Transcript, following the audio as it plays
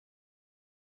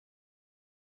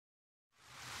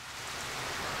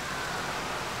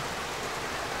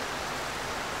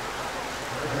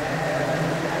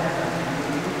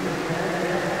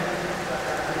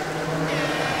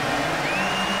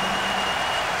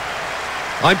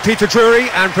I'm Peter Drury,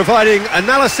 and providing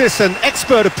analysis and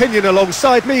expert opinion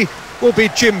alongside me will be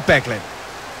Jim Beglin.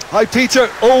 Hi Peter,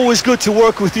 always good to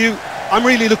work with you. I'm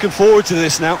really looking forward to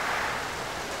this now.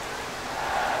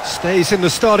 Stays in the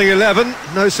starting 11,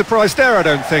 no surprise there I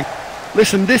don't think.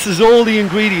 Listen, this is all the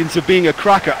ingredients of being a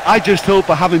cracker. I just hope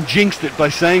I haven't jinxed it by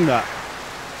saying that.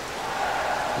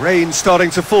 Rain starting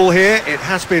to fall here, it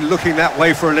has been looking that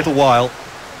way for a little while.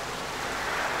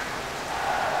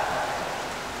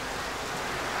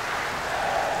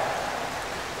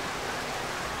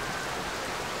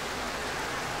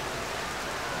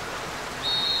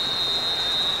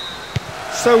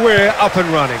 So we're up and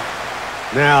running.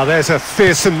 Now there's a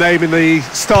fearsome name in the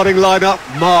starting lineup,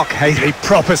 Mark Haley,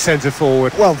 proper centre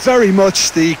forward. Well, very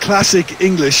much the classic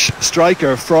English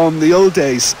striker from the old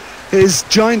days. His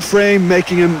giant frame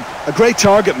making him a great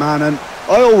target man, and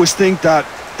I always think that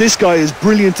this guy is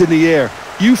brilliant in the air.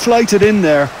 You flight it in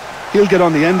there, he'll get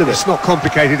on the end of it. It's not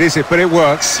complicated, is it? But it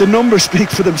works. The numbers speak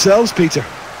for themselves, Peter.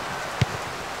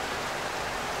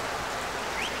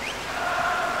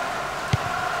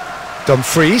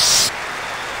 Dumfries.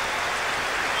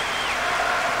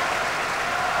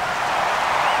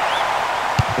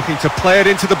 Looking to play it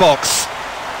into the box.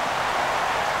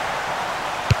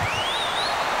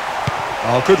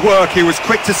 Oh, good work. He was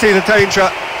quick to see the danger.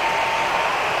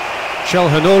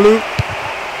 Chelhanoglu.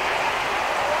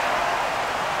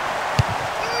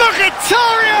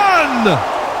 Mkhitaryan!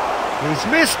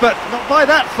 He's missed, but not by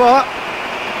that far.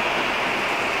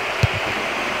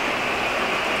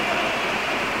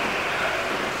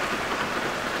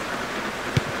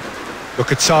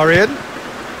 Mkhitaryan.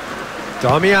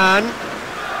 Darmian.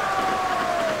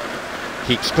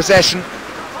 Keeps possession.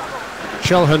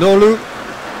 Chelhanoglu.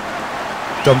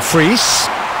 Dumfries.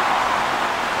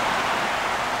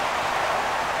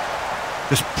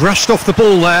 Just brushed off the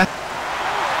ball there.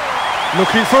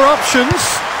 Looking for options.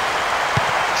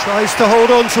 Tries to hold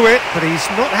on to it, but he's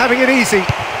not having it easy.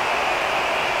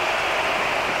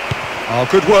 Oh,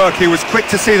 good work. He was quick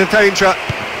to see the danger.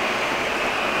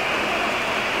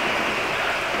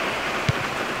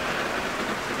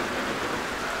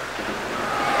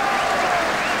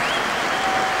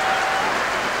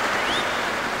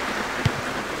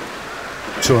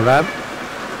 Thuram.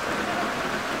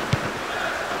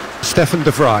 Stefan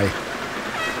de Vrij.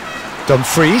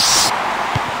 Dumfries.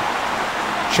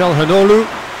 Chelhanoglu.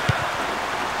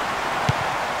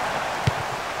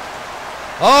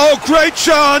 Oh, great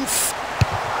chance!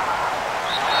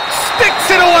 Sticks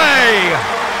it away!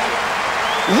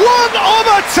 One of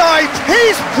a type!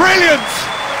 He's brilliant!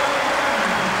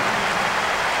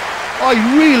 Oh,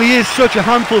 he really is such a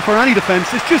handful for any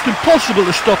defence. It's just impossible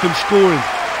to stop him scoring.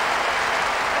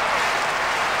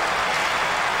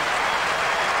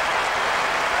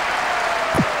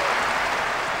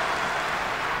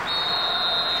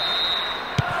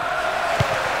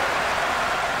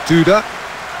 Duda.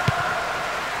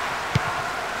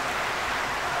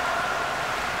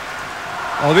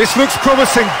 Oh, this looks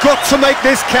promising. Got to make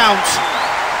this count.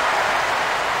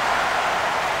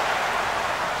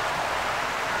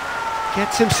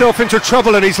 Gets himself into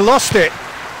trouble and he's lost it.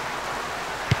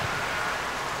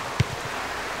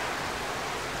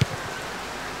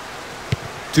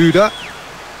 Duda.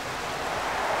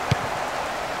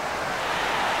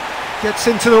 Gets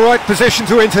into the right position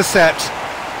to intercept.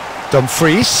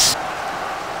 Dumfries.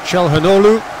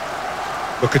 Chelhanoglu.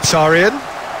 Mkhitaryan.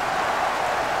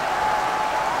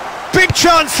 Big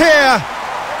chance here!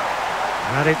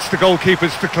 And it's the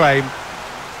goalkeepers to claim.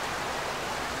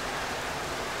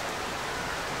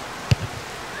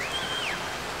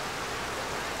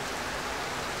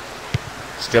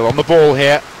 Still on the ball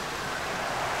here.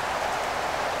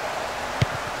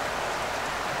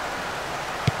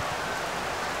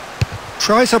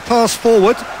 Tries a pass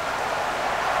forward.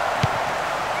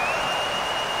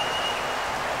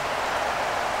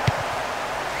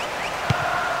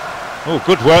 Oh,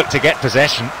 good work to get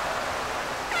possession.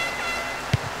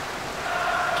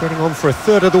 Getting on for a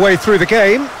third of the way through the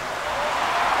game.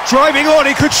 Driving on,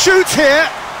 he could shoot here.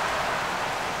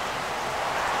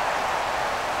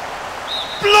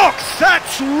 Blocks!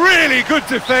 That's really good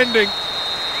defending.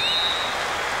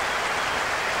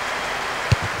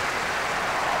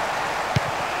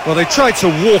 Well, they tried to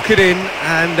walk it in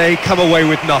and they come away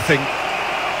with nothing.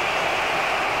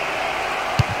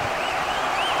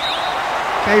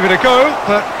 Gave it a go,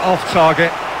 but off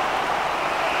target.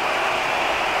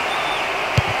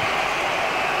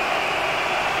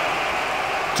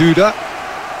 Duda.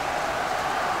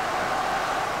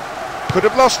 Could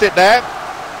have lost it there.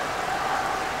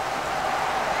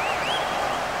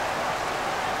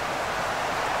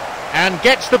 And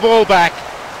gets the ball back.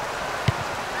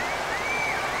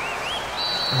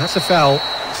 And that's a foul.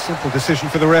 Simple decision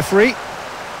for the referee.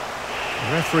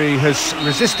 The referee has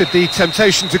resisted the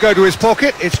temptation to go to his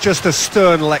pocket. It's just a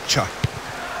stern lecture.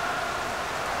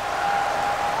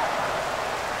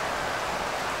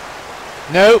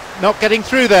 No, not getting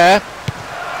through there.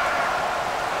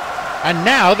 And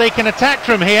now they can attack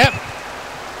from here.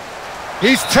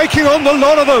 He's taking on the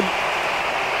lot of them.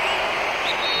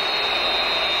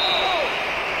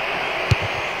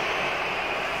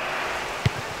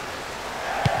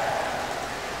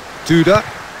 Duda.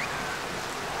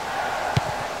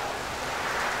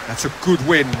 That's a good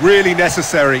win, really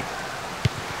necessary.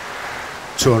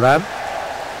 Thuram.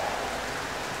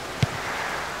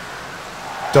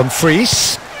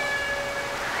 Dumfries.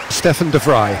 Stefan de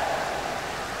Vrij.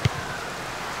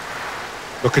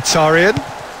 Mkhitaryan.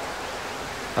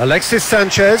 Alexis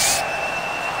Sanchez.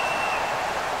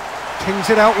 Pings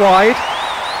it out wide.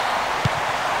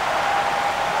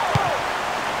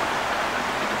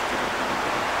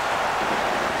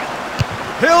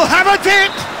 He'll have a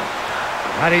dip!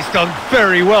 And he's done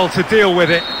very well to deal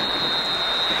with it.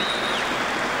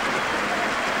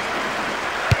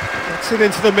 Gets it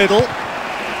into the middle.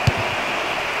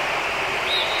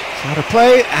 It's out of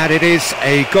play, and it is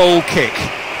a goal kick.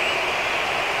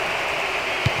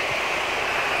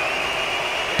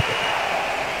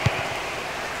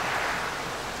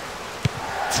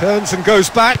 Turns and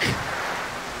goes back.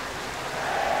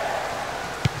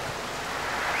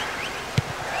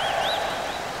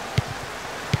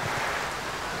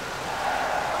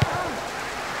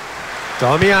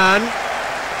 Darmian,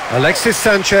 Alexis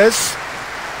Sanchez.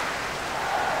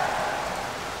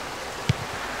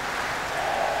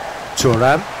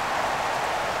 Thuram.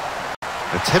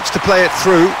 Attempts to play it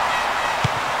through.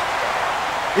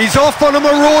 He's off on a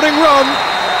marauding run.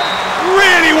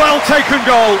 Really well taken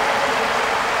goal.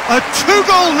 A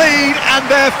 2-goal lead and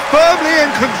they're firmly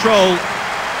in control.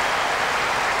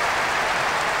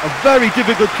 A very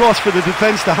difficult cross for the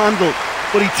defence to handle,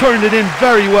 but he turned it in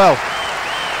very well.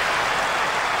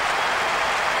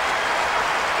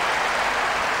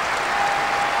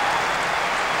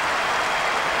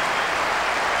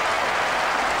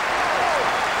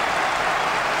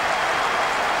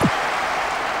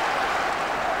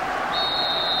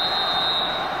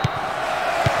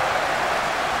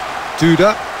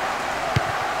 Duda.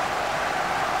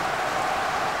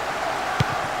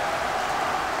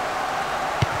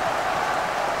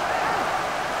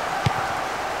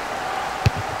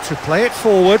 To play it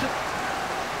forward.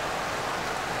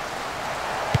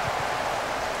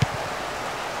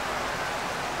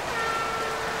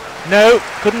 No,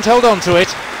 couldn't hold on to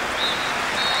it.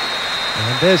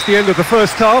 And there's the end of the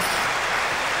first half.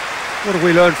 What have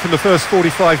we learned from the first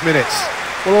 45 minutes?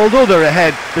 Well, although they're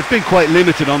ahead, they've been quite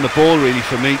limited on the ball really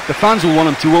for me. The fans will want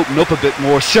them to open up a bit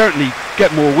more, certainly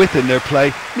get more width in their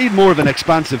play, need more of an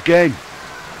expansive game.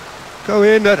 Go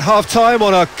in at half-time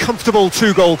on a comfortable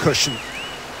 2-goal cushion.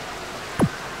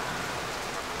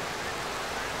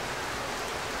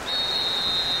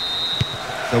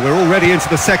 So we're already into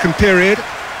the second period.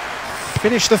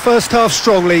 Finish the first half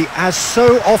strongly, as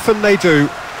so often they do.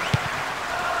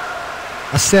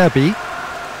 Acerbi.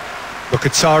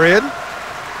 Mkhitaryan.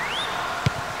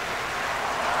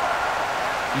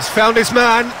 He's found his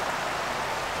man.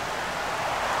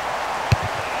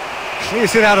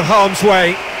 Clears it out of harm's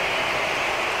way.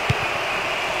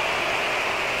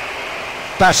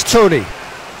 Bastoni.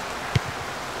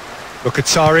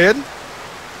 Mkhitaryan.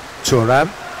 Thuram.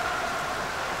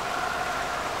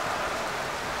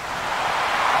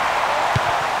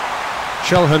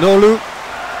 Çalhanoğlu.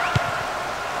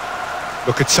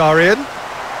 Mkhitaryan.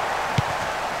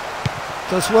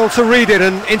 Does well to read it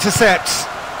and intercepts.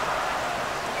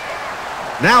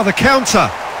 Now the counter.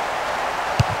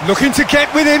 Looking to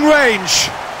get within range.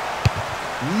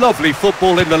 Lovely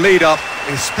football in the lead-up,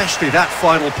 especially that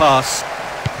final pass.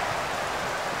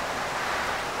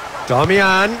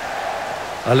 Darmian.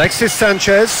 Alexis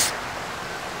Sanchez.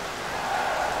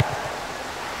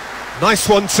 Nice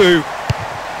one too.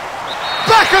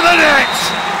 Back of the net!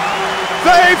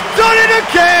 They've done it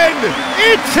again!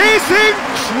 It is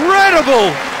incredible!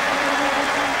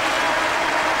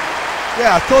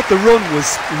 Yeah, I thought the run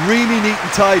was really neat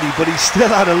and tidy, but he still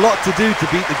had a lot to do to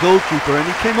beat the goalkeeper, and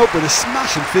he came up with a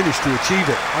smashing finish to achieve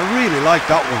it. I really like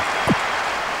that one.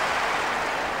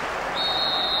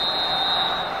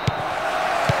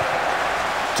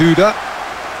 Duda.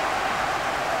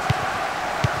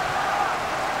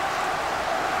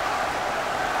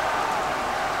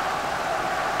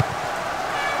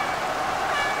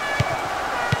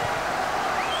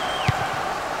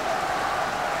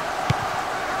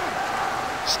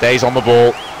 Stays on the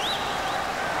ball.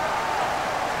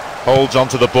 Holds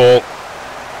onto the ball.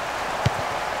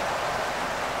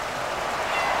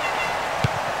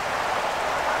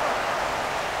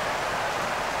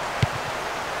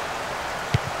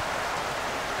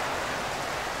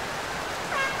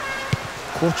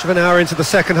 Quarter of an hour into the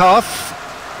second half.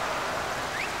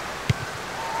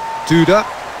 Duda.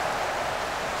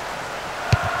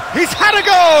 He's had a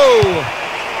go!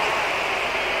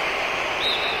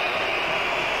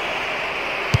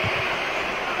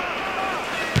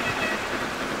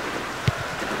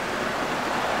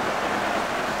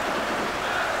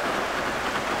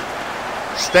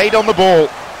 Stayed on the ball.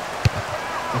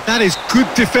 That is good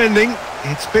defending.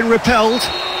 It's been repelled.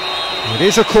 It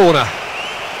is a corner.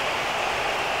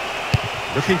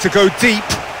 Looking to go deep.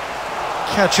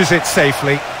 Catches it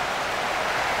safely.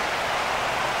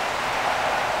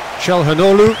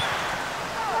 Çalhanoğlu.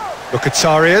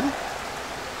 Mkhitaryan.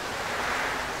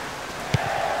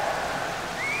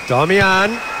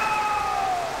 Damian.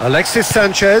 Alexis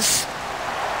Sanchez.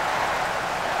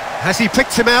 Has he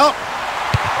picked him out?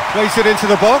 Plays it into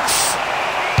the box.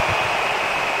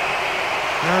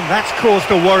 And that's caused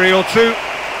a worry or two.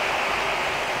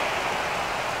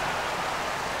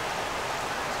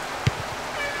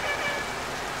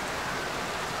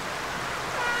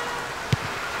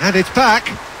 And it's back.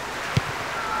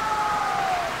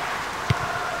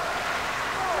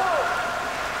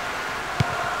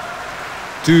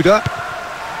 Duda.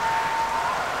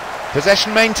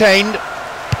 Possession maintained.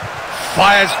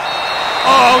 Fires.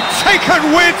 Oh,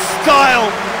 taken with style.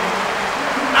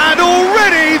 And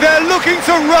already they're looking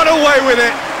to run away with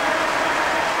it.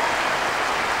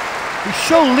 He's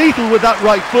so lethal with that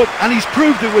right foot, and he's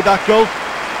proved it with that goal.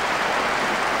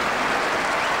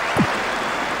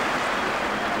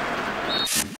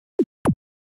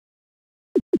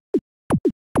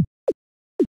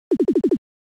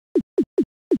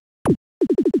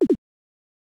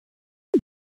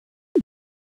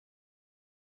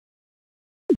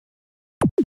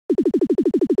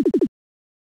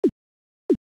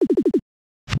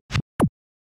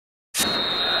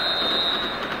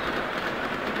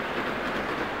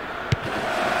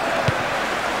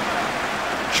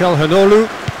 Çalhanoğlu.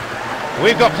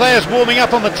 We've got players warming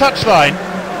up on the touchline.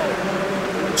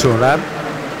 Thuram.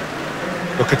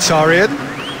 Mkhitaryan.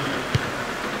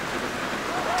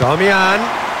 Damian.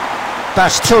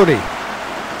 Bastoni.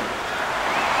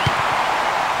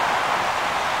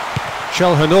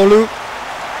 Çalhanoğlu.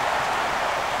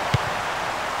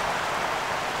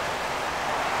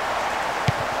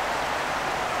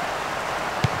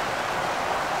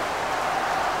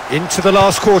 Into the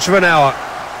last quarter of an hour.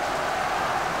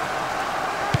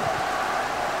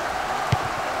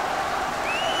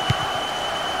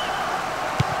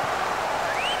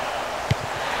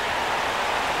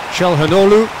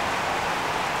 Çalhanoğlu.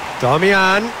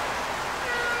 Damian.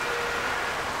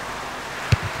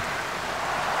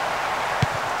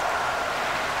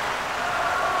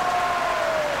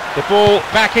 The ball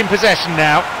back in possession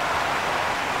now.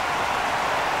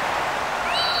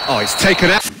 Oh, it's taken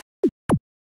out.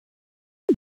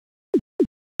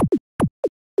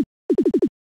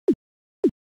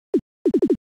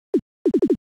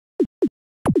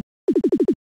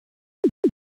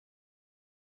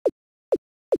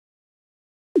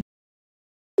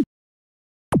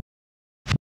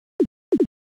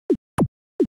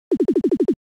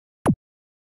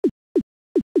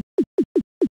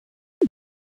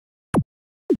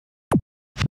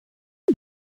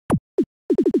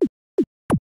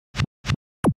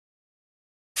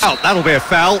 Out, that'll be a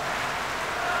foul.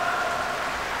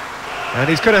 And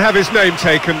he's going to have his name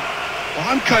taken. Well,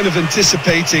 I'm kind of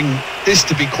anticipating this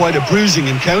to be quite a bruising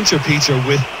encounter, Peter,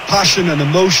 with passion and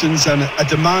emotions and a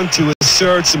demand to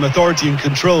assert some authority and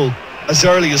control as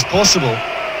early as possible.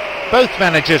 Both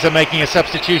managers are making a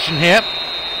substitution here.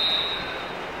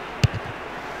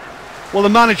 Well, the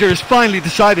manager has finally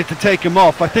decided to take him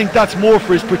off. I think that's more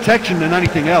for his protection than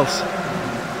anything else.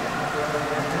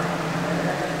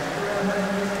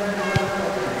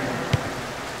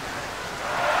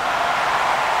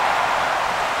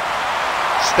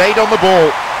 Stayed on the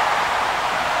ball.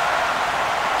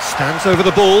 Stands over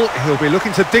the ball. He'll be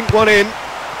looking to dink one in.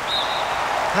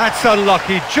 That's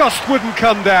unlucky. Just wouldn't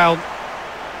come down.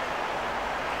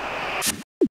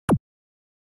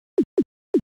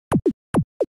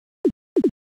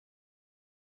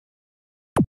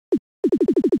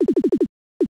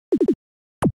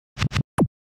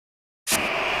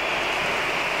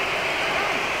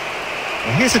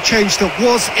 Well, here's a change that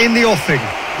was in the offing.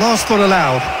 Last one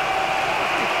allowed.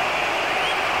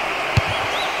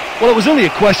 Well, it was only a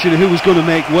question of who was going to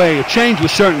make way. A change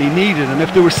was certainly needed, and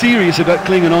if they were serious about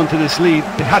clinging on to this lead,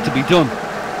 it had to be done.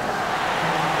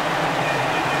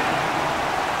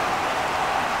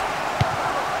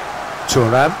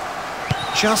 Thuram.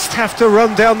 Just have to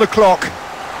run down the clock.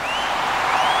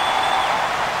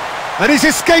 And he's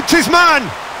escaped his man.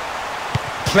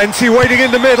 Plenty waiting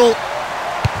in the middle.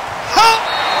 Ha!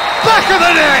 Back of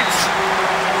the net!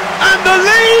 And the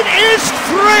lead is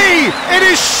 3! It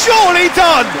is surely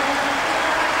done!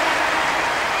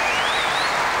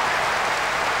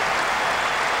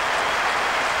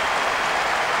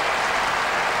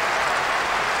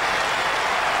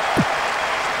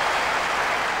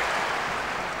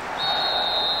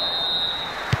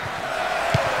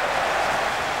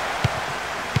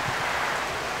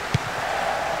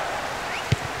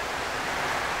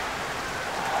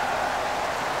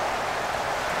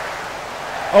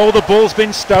 Oh, the ball's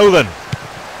been stolen.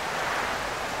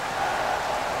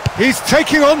 He's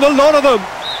taking on the lot of them.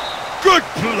 Good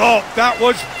block, that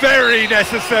was very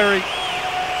necessary.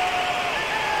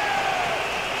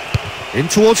 In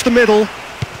towards the middle.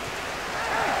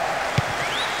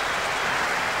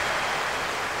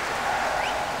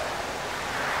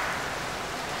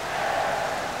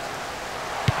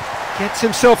 Gets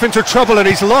himself into trouble and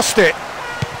he's lost it.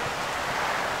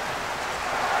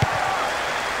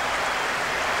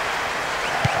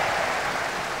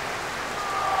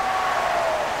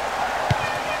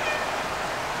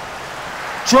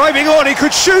 Driving on, he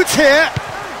could shoot here.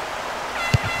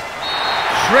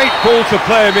 Great ball to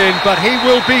play him in, but he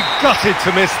will be gutted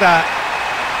to miss that.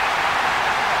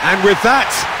 And with that,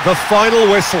 the final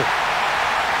whistle.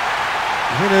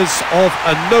 Winners of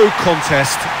a no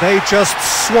contest, they just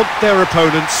swamped their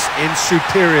opponents in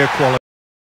superior quality.